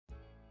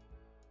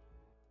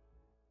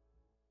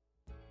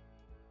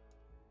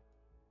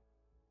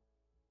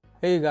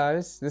Hey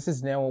guys, this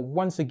is Neil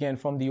once again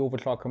from the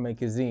Overclocker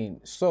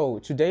magazine. So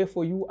today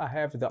for you I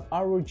have the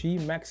ROG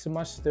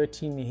Maximus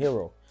 13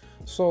 Hero.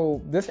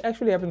 So this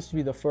actually happens to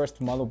be the first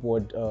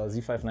motherboard,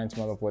 Z590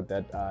 motherboard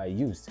that I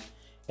used.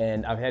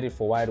 And I've had it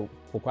for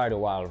quite a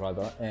while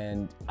rather,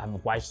 and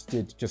I've watched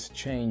it just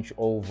change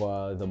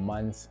over the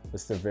months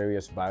with the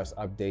various BIOS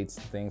updates,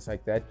 things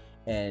like that.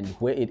 And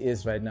where it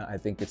is right now, I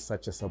think it's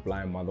such a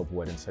sublime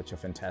motherboard and such a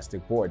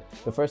fantastic board.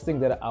 The first thing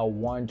that I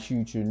want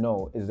you to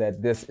know is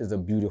that this is a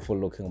beautiful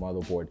looking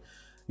motherboard.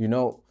 You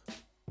know,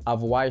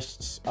 I've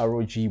watched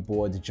ROG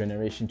boards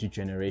generation to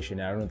generation,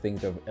 and I don't think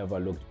they've ever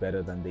looked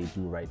better than they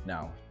do right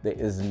now. There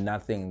is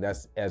nothing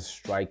that's as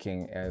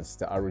striking as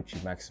the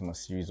ROG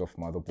Maximus series of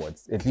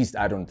motherboards. At least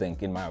I don't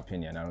think, in my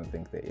opinion, I don't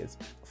think there is.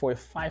 For a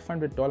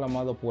 $500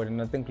 motherboard,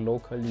 and I think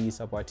locally it's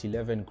about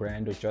 11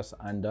 grand or just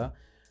under,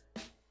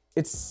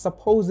 it's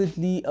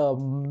supposedly a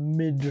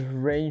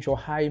mid-range or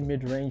high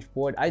mid-range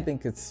board. I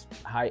think it's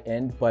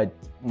high-end, but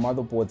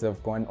motherboards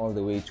have gone all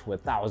the way to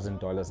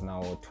 $1,000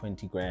 now, or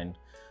 20 grand.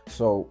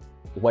 So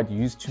what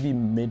used to be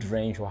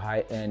mid-range or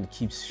high-end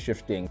keeps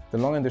shifting. The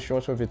long and the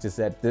short of it is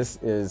that this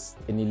is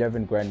an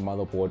 11 grand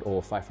motherboard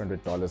or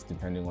 $500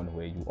 depending on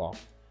where you are.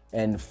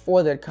 And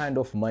for that kind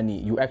of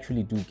money, you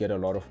actually do get a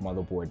lot of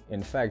motherboard.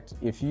 In fact,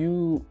 if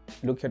you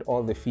look at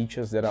all the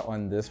features that are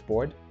on this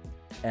board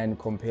and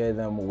compare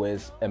them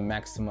with a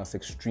Maximus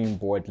Extreme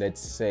board,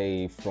 let's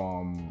say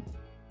from,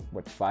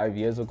 what, 5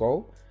 years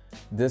ago,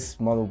 this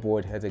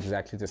motherboard has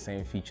exactly the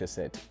same feature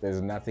set.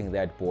 There's nothing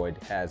that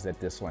board has that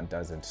this one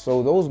doesn't.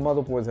 So those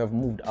motherboards have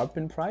moved up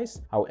in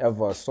price.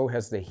 However, so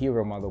has the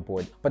Hero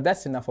motherboard. But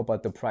that's enough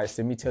about the price.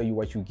 Let me tell you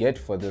what you get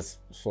for this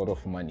sort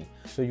of money.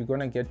 So you're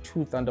gonna get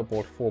two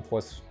Thunderbolt 4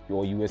 ports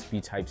or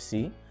USB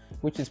Type-C,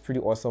 which is pretty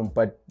awesome,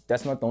 but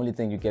that's not the only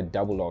thing you get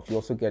double off. You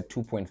also get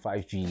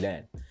 2.5G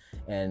LAN,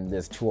 and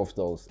there's two of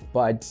those.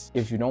 But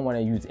if you don't want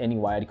to use any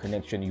wired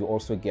connection, you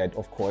also get,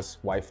 of course,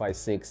 Wi-Fi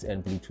 6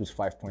 and Bluetooth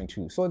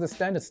 5.2. So the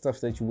standard stuff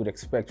that you would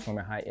expect from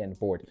a high-end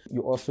board.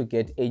 You also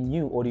get a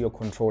new audio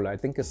controller. I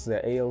think it's the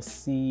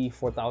ALC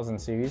 4000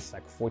 series,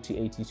 like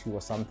 4082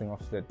 or something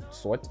of that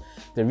sort.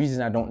 The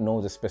reason I don't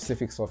know the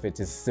specifics of it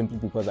is simply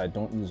because I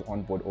don't use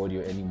onboard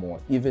audio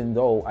anymore, even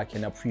though I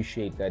can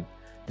appreciate that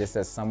this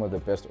has some of the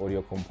best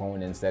audio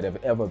components that have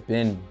ever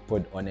been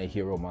put on a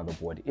Hero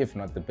motherboard, if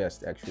not the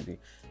best actually.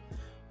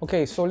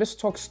 Okay, so let's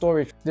talk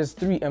storage. There's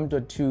three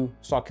M.2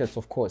 sockets,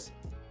 of course.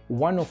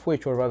 One of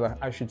which, or rather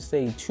I should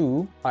say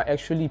two, are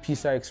actually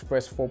PCI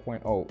Express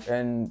 4.0,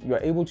 and you're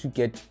able to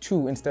get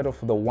two instead of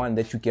the one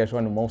that you get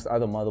on most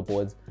other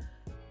motherboards,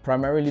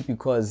 primarily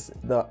because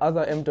the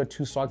other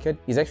M.2 socket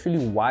is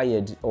actually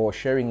wired or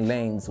sharing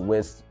lanes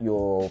with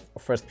your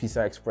first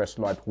PCI Express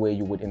slot where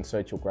you would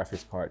insert your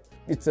graphics card.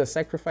 It's a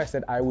sacrifice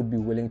that I would be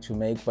willing to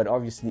make, but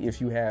obviously if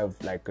you have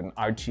like an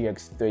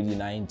RTX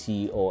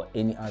 3090 or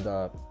any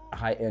other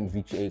high-end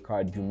VGA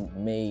card, you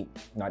may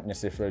not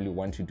necessarily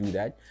want to do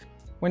that.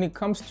 When it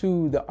comes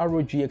to the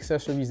ROG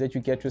accessories that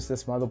you get with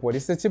this motherboard,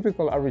 it's the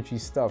typical ROG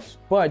stuff,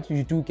 but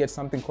you do get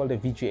something called a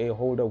VGA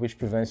holder, which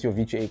prevents your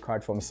VGA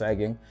card from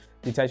sagging.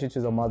 You attach it to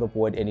the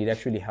motherboard and it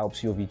actually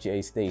helps your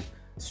VGA stay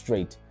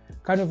straight.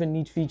 Kind of a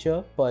neat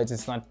feature, but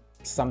it's not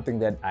something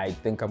that I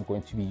think I'm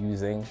going to be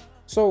using.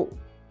 So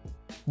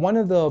one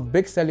of the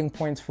big selling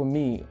points for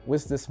me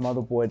with this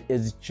motherboard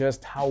is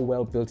just how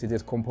well built it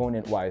is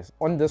component-wise.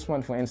 On this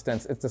one, for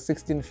instance, it's a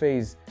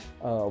 16-phase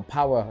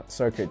power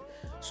circuit.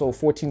 So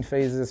 14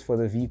 phases for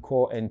the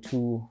V-core and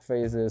 2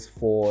 phases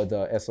for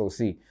the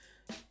SoC.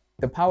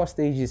 The power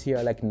stages here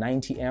are like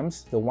 90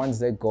 amps, the ones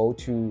that go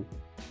to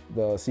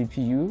the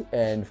CPU,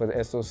 and for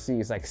the SoC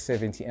it's like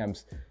 70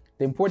 amps.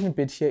 The important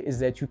bit here is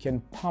that you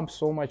can pump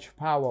so much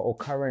power or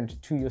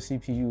current to your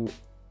CPU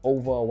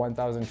over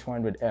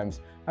 1200 amps.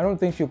 I don't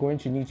think you're going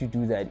to need to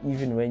do that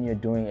even when you're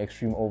doing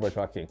extreme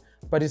overclocking.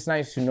 But it's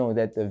nice to know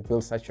that they've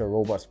built such a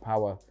robust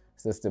power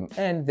system,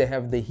 and they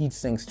have the heat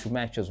sinks to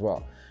match as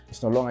well.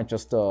 It's no longer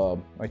just,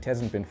 it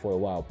hasn't been for a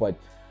while, but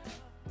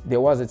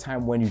there was a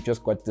time when you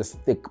just got this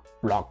thick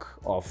block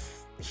of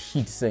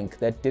heat sink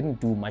that didn't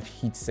do much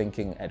heat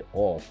sinking at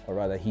all, or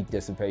rather heat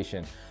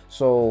dissipation.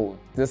 So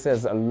this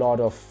has a lot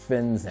of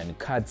fins and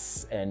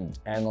cuts and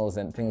angles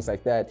and things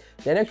like that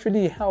that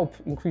actually help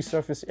increase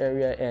surface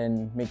area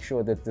and make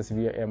sure that this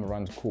VRM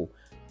runs cool.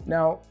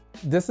 Now,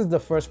 this is the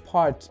first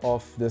part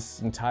of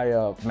this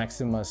entire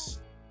Maximus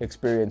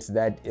experience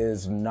that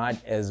is not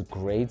as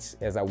great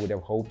as I would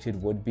have hoped it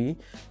would be.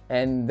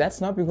 And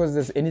that's not because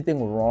there's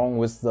anything wrong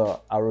with the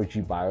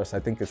ROG BIOS. I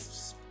think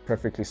it's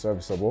perfectly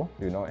serviceable,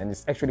 you know, and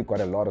it's actually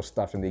got a lot of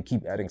stuff and they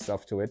keep adding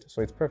stuff to it,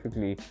 so it's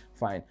perfectly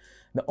fine.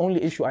 The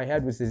only issue I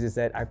had with this is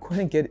that I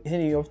couldn't get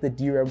any of the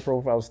DRAM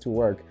profiles to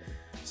work.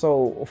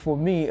 So for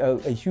me, a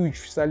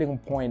huge selling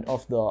point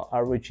of the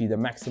ROG, the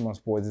Maximus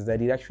boards, is that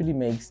it actually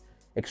makes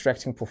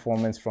extracting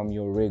performance from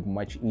your rig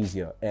much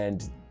easier.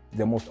 And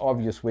the most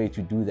obvious way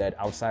to do that,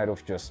 outside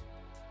of just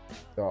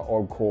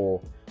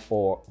all-core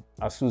or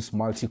ASUS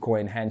multi-core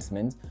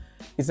enhancement,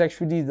 is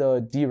actually the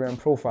DRAM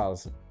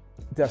profiles.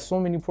 there are so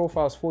many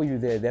profiles for you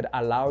there that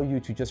allow you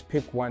to just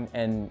pick one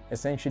and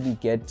essentially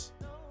get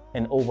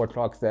an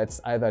overclock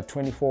that's either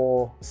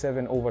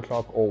 24/7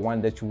 overclock or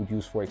one that you would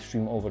use for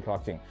extreme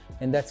overclocking.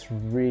 And that's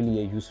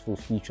really a useful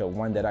feature,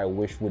 one that I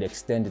wish would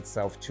extend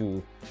itself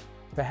to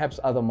perhaps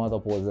other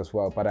motherboards as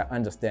well, but I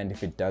understand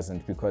if it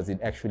doesn't, because it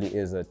actually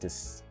is a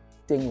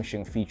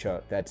distinguishing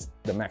feature that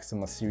the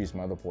Maximus series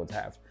motherboards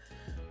have.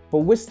 But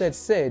with that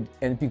said,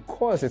 and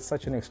because it's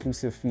such an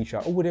exclusive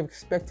feature, I would have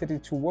expected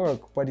it to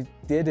work, but it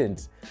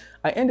didn't.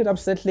 I ended up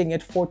settling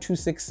at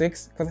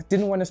 4266 because I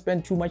didn't want to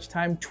spend too much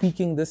time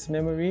tweaking this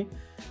memory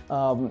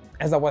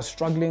as I was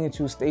struggling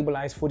to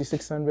stabilize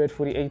 4600,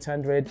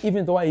 4800,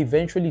 even though I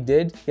eventually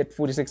did get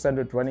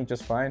 4600 running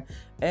just fine.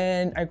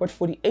 And I got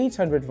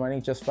 4800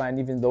 running just fine,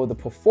 even though the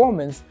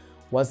performance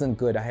wasn't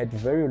good. I had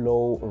very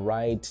low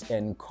write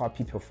and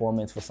copy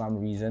performance for some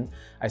reason.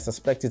 I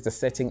suspect it's a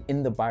setting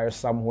in the BIOS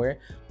somewhere,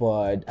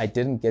 but I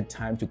didn't get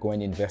time to go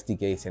and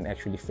investigate and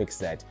actually fix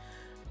that.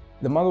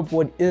 The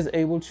motherboard is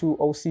able to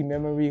OC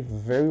memory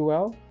very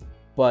well,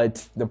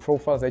 but the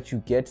profiles that you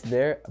get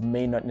there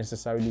may not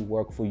necessarily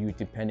work for you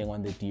depending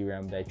on the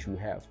DRAM that you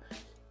have.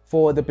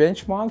 For the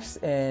benchmarks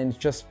and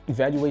just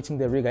evaluating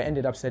the rig, I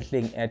ended up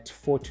settling at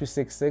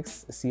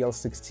 4266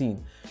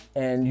 CL16.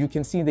 And you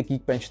can see in the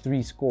Geekbench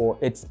 3 score,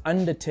 it's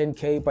under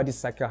 10K, but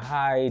it's like a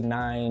high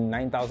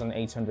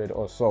 9,800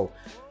 or so.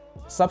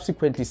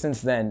 Subsequently,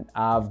 since then,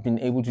 I've been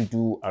able to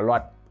do a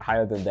lot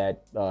higher than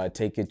that,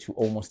 take it to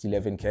almost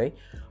 11K.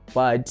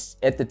 But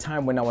at the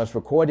time when I was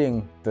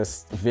recording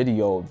this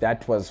video,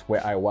 that was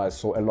where I was.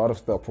 So a lot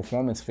of the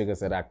performance figures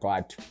that I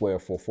got were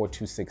for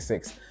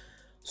 4266.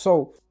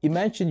 So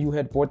imagine you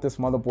had bought this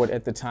motherboard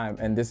at the time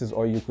and this is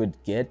all you could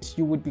get.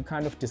 You would be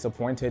kind of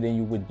disappointed and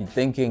you would be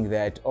thinking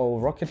that, oh,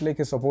 Rocket Lake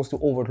is supposed to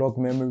overclock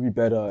memory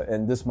better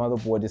and this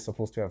motherboard is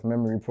supposed to have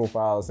memory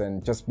profiles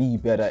and just be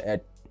better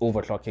at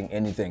overclocking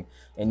anything.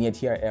 And yet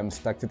here I am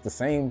stuck at the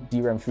same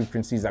DRAM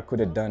frequencies I could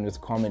have done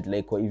with Comet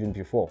Lake or even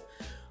before.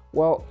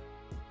 Well,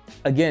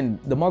 again,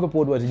 the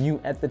motherboard was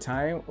new at the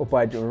time,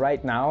 but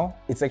right now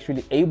it's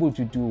actually able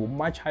to do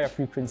much higher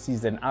frequencies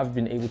than I've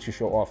been able to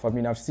show off. I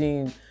mean, I've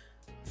seen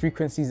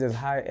frequencies as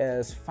high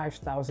as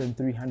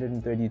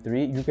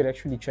 5,333. You could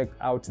actually check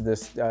out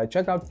this,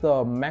 check out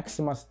the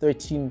Maximus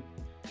 13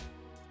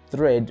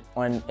 thread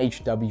on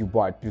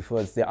HWBot,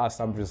 because there are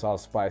some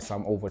results by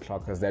some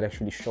overclockers that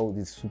actually show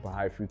these super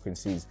high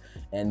frequencies,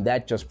 and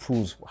that just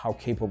proves how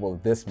capable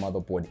this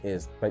motherboard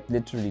is. But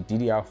literally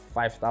DDR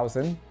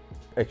 5000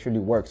 actually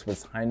works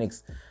with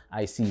Hynix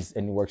ICs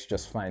and it works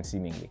just fine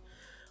seemingly.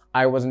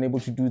 I wasn't able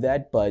to do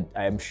that, but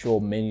I am sure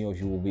many of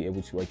you will be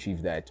able to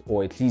achieve that,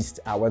 or at least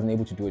I wasn't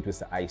able to do it with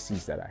the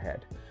ICs that I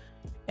had.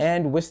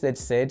 And with that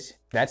said,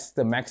 that's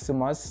the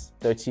Maximus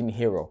 13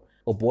 Hero,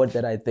 a board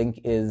that I think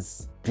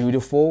is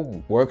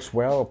beautiful, works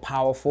well,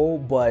 powerful,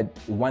 but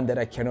one that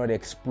I cannot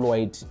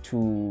exploit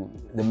to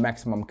the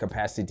maximum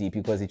capacity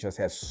because it just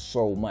has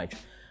so much.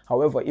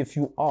 However, if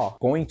you are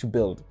going to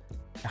build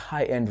a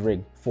high-end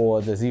rig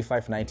for the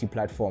Z590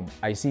 platform,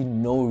 I see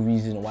no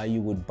reason why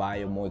you would buy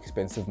a more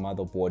expensive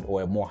motherboard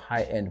or a more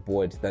high-end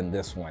board than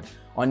this one.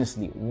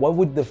 Honestly, what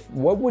would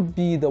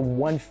be the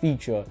one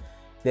feature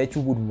that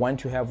you would want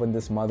to have on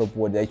this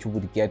motherboard that you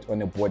would get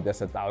on a board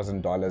that's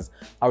 $1,000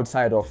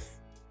 outside of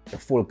a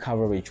full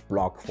coverage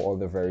block for all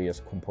the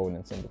various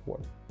components on the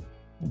board?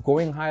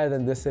 Going higher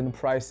than this in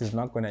price is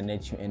not going to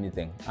net you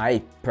anything.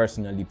 I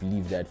personally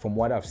believe that from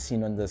what I've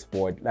seen on this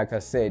board. Like I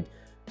said,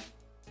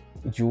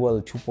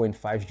 dual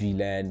 2.5G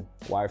LAN,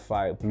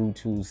 Wi-Fi,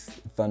 Bluetooth,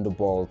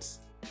 Thunderbolts,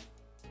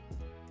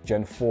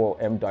 Gen 4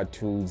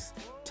 M.2s,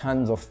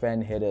 tons of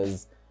fan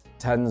headers,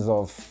 tons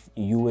of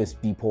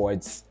USB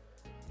ports,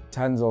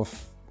 tons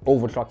of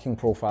overclocking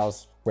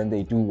profiles when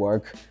they do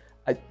work.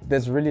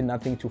 There's really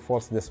nothing to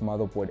force this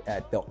motherboard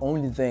at. The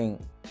only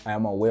thing I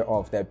am aware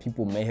of that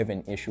people may have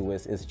an issue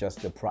with is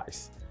just the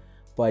price.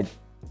 But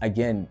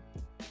again,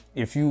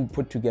 if you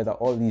put together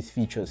all these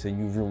features and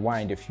you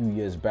rewind a few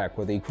years back,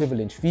 or the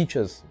equivalent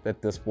features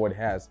that this board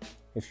has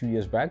a few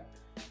years back,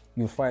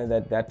 you'll find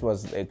that that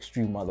was the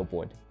extreme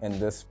motherboard. And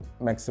this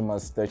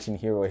Maximus 13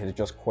 Hero has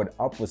just caught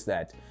up with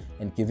that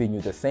and giving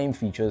you the same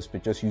features,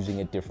 but just using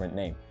a different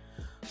name.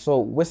 So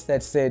with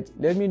that said,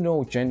 let me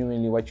know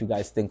genuinely what you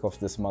guys think of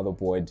this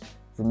motherboard.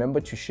 Remember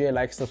to share,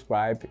 like,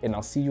 subscribe, and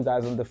I'll see you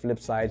guys on the flip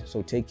side.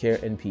 So take care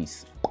and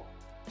peace.